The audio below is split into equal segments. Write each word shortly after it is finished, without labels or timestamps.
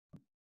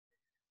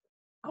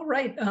All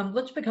right,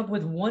 let's pick up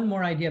with one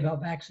more idea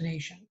about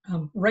vaccination.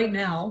 Right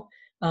now,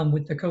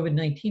 with the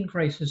COVID-19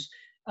 crisis,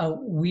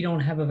 we don't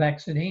have a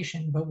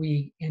vaccination, but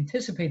we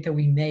anticipate that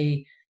we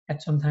may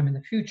at some time in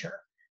the future.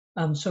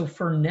 So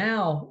for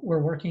now,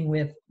 we're working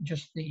with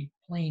just the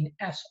plain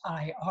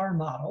SIR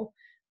model.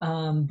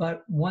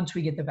 But once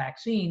we get the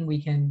vaccine,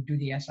 we can do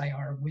the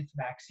SIR with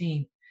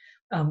vaccine.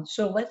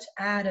 So let's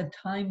add a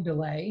time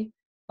delay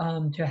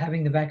to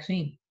having the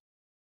vaccine.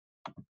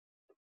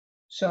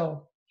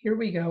 So here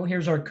we go.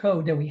 Here's our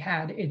code that we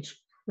had. It's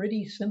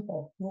pretty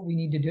simple what we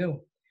need to do.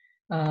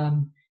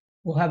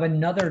 We'll have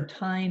another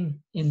time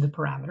in the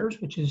parameters,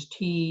 which is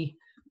t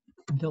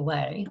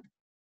delay.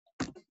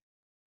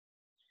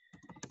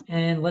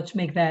 And let's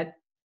make that,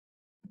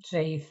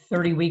 say,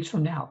 30 weeks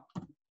from now.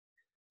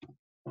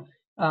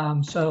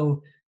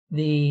 So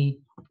the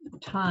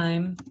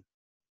time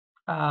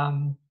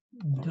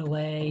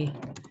delay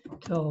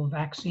till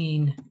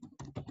vaccine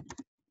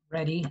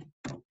ready,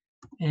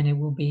 and it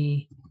will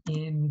be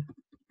in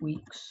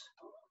weeks.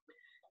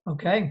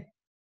 Okay,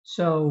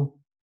 so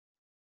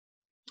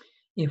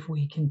if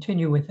we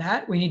continue with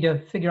that, we need to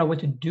figure out what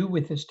to do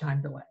with this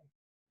time delay,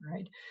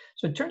 right?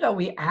 So it turns out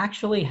we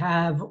actually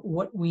have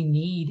what we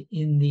need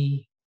in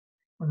the,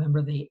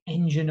 remember the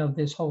engine of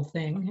this whole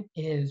thing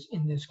is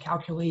in this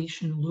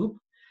calculation loop.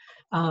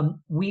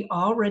 We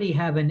already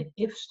have an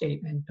if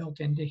statement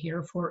built into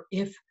here for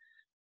if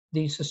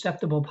the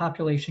susceptible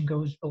population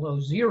goes below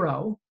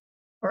zero,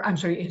 or I'm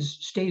sorry,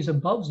 stays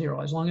above zero.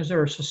 As long as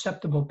there are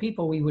susceptible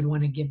people, we would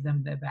want to give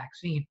them the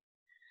vaccine.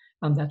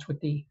 That's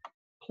what the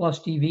plus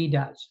DV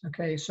does.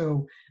 Okay,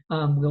 so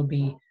we'll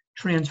be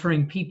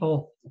transferring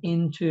people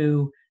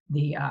into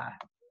the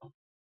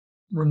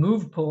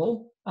remove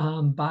pool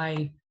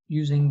by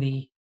using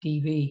the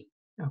DV.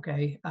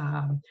 Okay,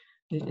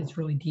 it's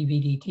really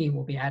DV/DT.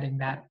 We'll be adding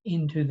that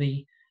into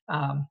the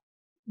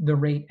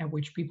rate at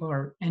which people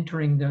are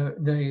entering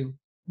the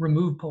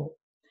remove pool.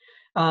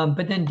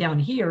 But then down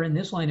here in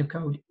this line of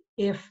code,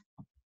 if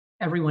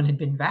everyone had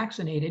been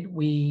vaccinated,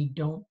 we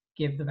don't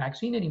give the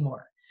vaccine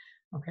anymore.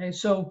 Okay,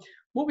 so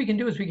what we can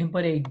do is we can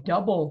put a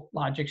double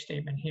logic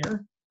statement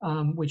here,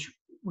 which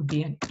would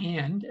be an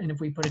and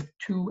if we put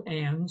two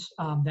ands,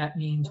 that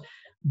means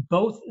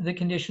both the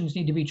conditions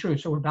need to be true.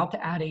 So we're about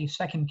to add a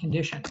second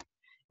condition,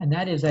 and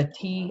that is that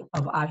T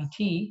of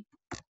IT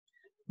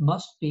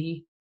must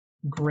be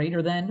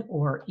greater than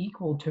or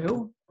equal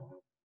to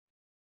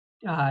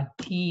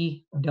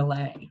T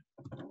delay.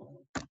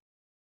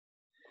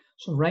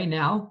 So right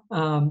now,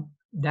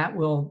 that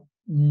will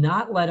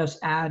not let us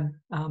add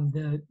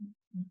the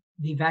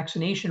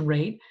vaccination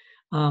rate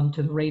to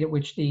the rate at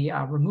which the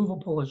removal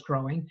pool is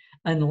growing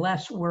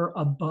unless we're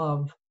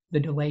above the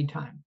delay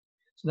time.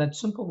 So that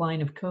simple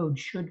line of code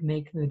should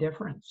make the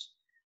difference.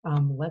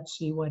 Let's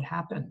see what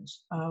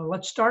happens.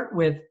 Let's start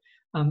with,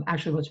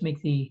 actually, let's make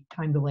the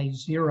time delay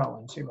 0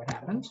 and see what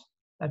happens.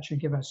 That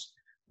should give us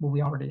what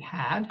we already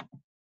had.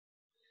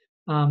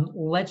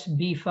 Let's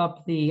beef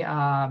up the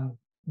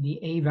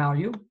A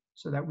value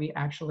so that we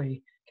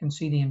actually can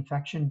see the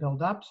infection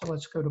build up. So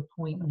let's go to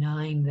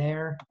 0.9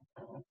 there.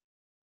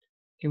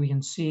 Okay, we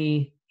can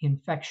see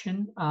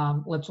infection.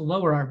 Let's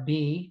lower our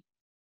B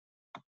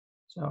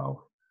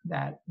so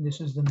that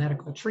this is the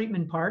medical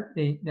treatment part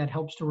that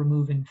helps to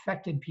remove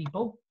infected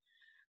people.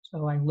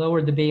 So I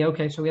lowered the B.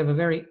 Okay, so we have a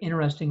very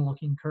interesting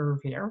looking curve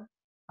here.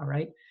 All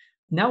right.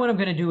 Now what I'm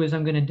going to do is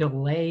I'm going to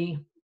delay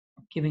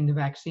giving the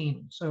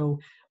vaccine. So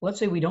let's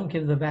say we don't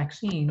give the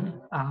vaccine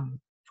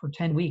for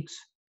 10 weeks.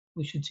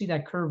 We should see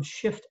that curve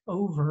shift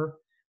over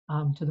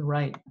to the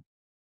right.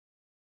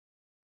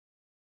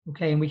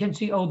 Okay, and we can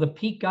see, oh, the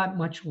peak got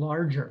much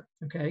larger.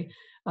 Okay,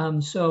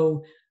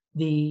 so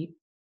the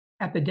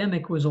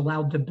epidemic was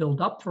allowed to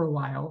build up for a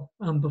while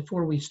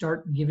before we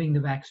start giving the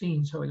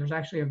vaccine. So there's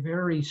actually a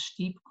very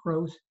steep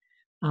growth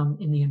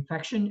in the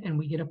infection, and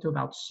we get up to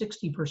about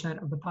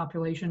 60% of the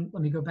population.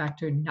 Let me go back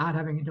to not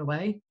having a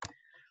delay.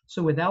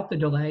 So without the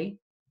delay,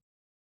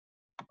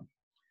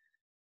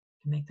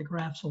 to make the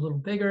graphs a little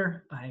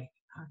bigger by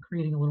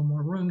creating a little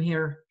more room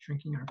here,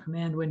 shrinking our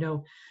command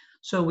window.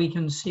 So we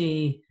can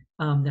see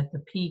that the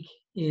peak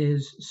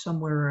is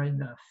somewhere in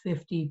the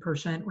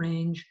 50%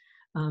 range,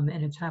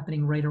 and it's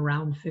happening right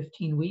around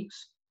 15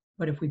 weeks.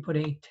 But if we put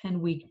a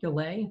 10-week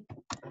delay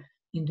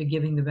into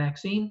giving the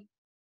vaccine,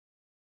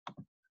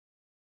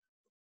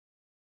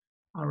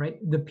 all right,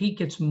 the peak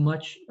gets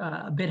much,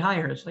 a bit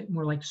higher. It's like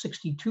more like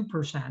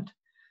 62%.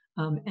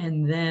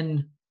 And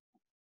then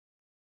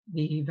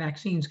the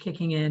vaccine's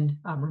kicking in.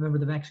 Remember,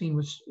 the vaccine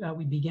was,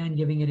 we began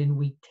giving it in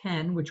week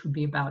 10, which would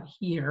be about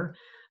here.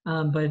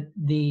 But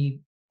the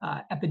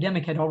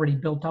epidemic had already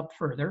built up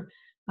further.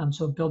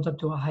 So it builds up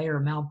to a higher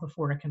amount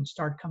before it can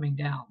start coming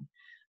down.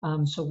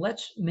 So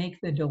let's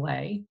make the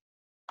delay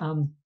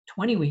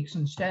 20 weeks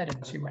instead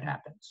and see what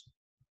happens.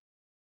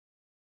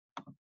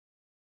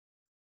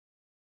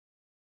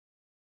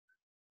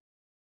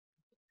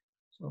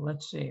 So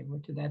let's see,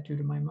 what did that do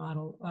to my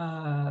model?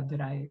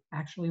 Did I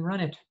actually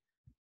run it?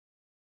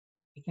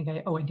 I think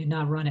I did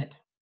not run it.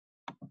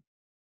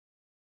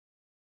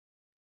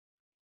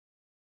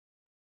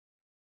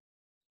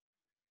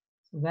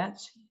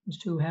 That seems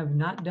to have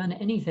not done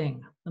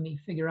anything. Let me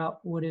figure out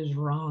what is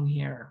wrong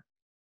here.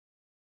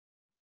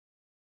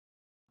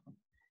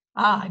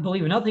 I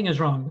believe nothing is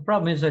wrong. The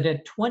problem is that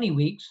at 20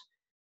 weeks,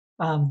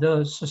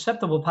 the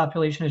susceptible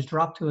population has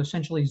dropped to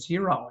essentially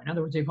zero. In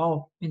other words, they've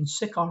all been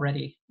sick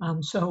already.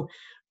 So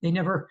they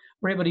never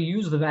were able to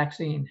use the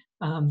vaccine.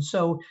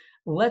 So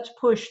let's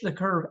push the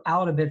curve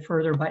out a bit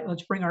further.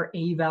 Let's bring our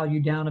A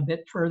value down a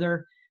bit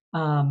further.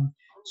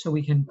 So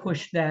we can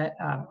push that.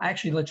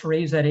 Actually, let's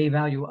raise that A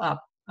value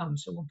up.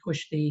 So we'll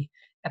push the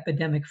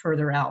epidemic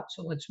further out.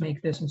 So let's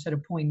make this, instead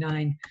of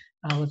 0.9,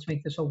 let's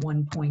make this a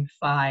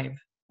 1.5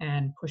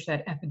 and push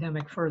that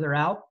epidemic further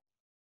out.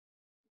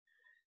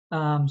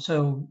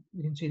 So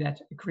you can see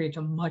that it creates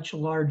a much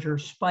larger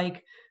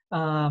spike.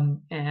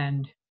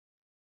 And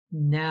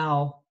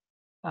now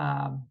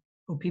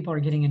people are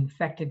getting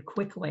infected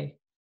quickly.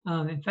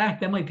 In fact,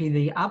 that might be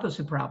the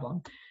opposite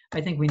problem. I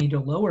think we need to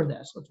lower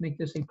this. Let's make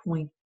this a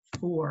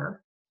 0.4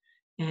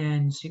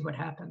 and see what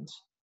happens.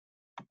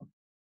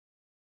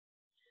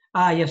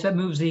 Yes, that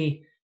moves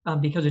the,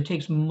 because it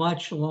takes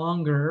much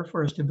longer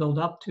for us to build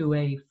up to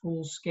a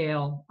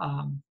full-scale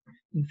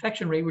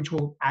infection rate, which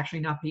will actually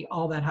not be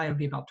all that high. It'll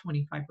be about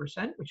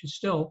 25%, which is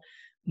still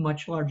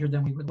much larger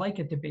than we would like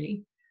it to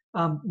be.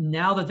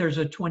 Now that there's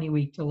a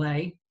 20-week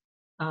delay,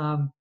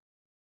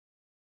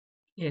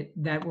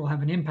 that will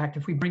have an impact.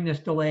 If we bring this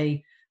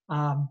delay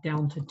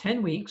down to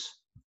 10 weeks,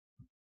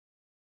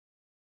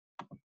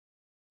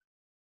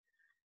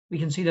 we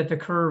can see that the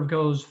curve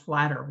goes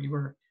flatter. We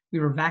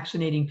were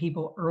vaccinating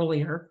people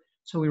earlier,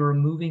 so we were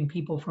moving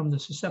people from the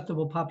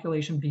susceptible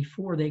population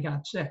before they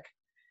got sick.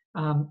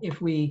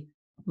 If we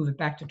move it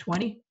back to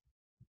 20,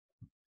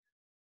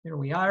 there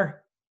we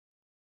are.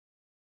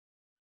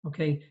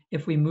 Okay,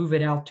 if we move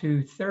it out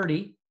to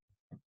 30,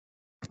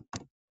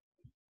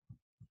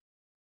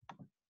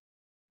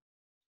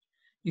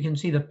 you can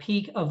see the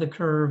peak of the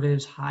curve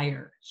is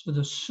higher. So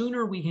the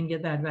sooner we can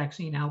get that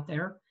vaccine out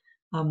there,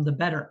 the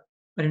better.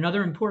 But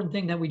another important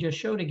thing that we just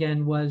showed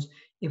again was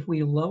if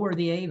we lower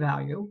the A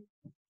value,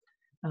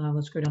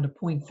 let's go down to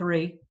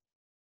 0.3,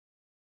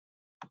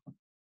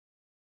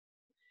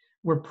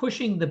 we're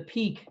pushing the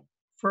peak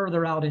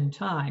further out in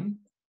time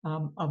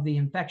of the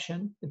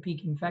infection, the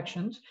peak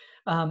infections,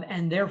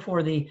 and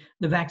therefore the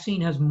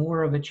vaccine has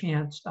more of a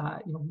chance.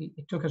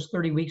 It took us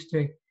 30 weeks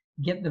to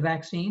get the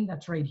vaccine,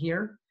 that's right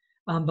here.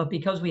 But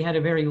because we had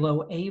a very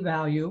low A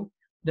value,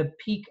 the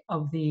peak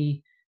of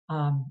the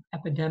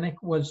epidemic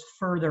was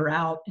further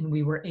out, and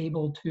we were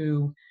able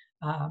to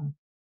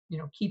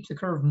keep the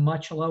curve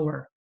much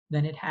lower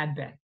than it had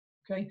been.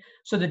 Okay,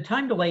 so the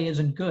time delay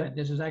isn't good.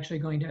 This is actually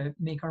going to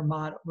make our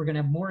model, we're going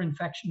to have more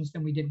infections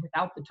than we did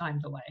without the time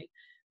delay.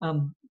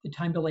 The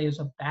time delay is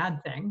a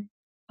bad thing,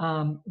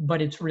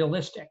 but it's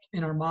realistic.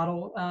 In our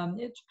model,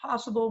 it's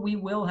possible we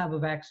will have a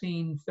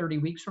vaccine 30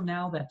 weeks from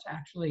now that's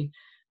actually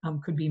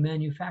could be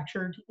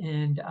manufactured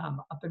and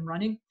up and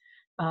running.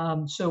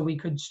 So we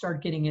could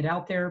start getting it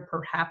out there.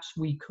 Perhaps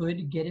we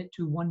could get it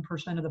to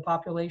 1% of the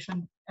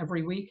population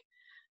every week.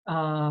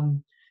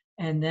 And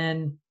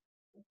then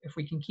if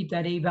we can keep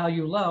that A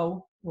value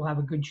low, we'll have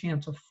a good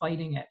chance of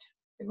fighting it.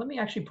 Okay, let me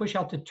actually push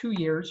out to 2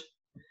 years.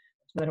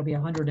 So that'll be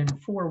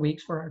 104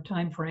 weeks for our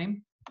time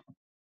frame.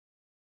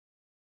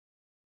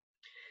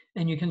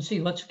 And you can see,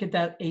 let's get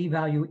that A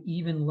value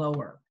even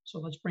lower. So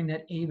let's bring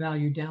that A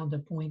value down to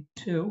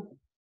 0.2.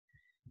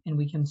 And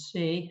we can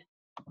see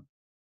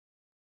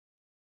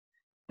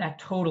that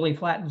totally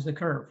flattens the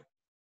curve,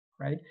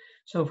 right?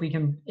 So if we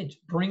can, it's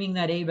bringing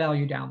that A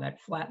value down,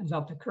 that flattens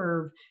out the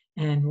curve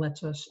and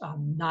lets us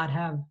not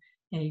have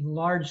a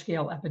large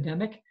scale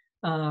epidemic.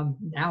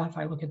 Now, if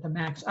I look at the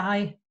max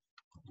I,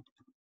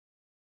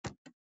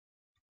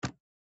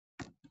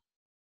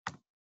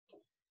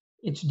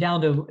 it's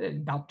down to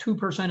about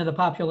 2% of the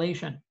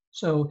population.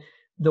 So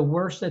the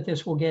worst that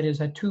this will get is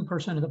that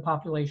 2% of the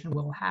population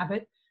will have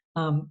it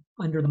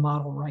under the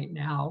model right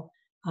now.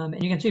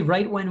 And you can see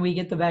right when we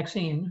get the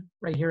vaccine,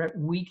 right here at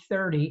week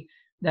 30,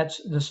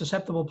 that's the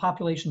susceptible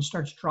population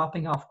starts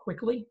dropping off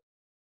quickly.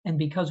 And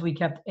because we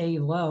kept A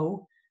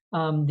low,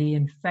 the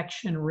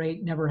infection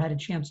rate never had a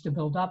chance to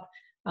build up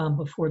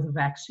before the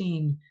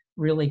vaccine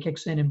really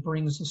kicks in and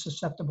brings the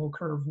susceptible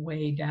curve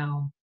way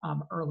down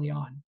early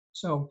on.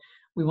 So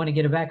we want to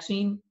get a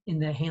vaccine in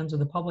the hands of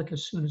the public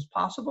as soon as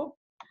possible.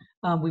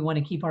 We want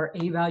to keep our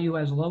A value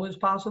as low as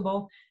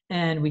possible.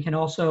 And we can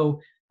also,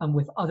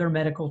 with other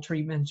medical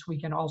treatments, we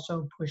can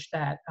also push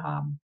that,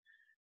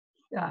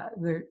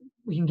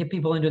 we can get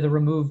people into the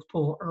removed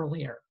pool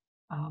earlier.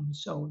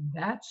 So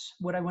that's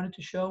what I wanted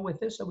to show with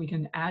this, so we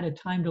can add a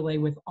time delay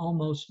with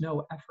almost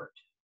no effort.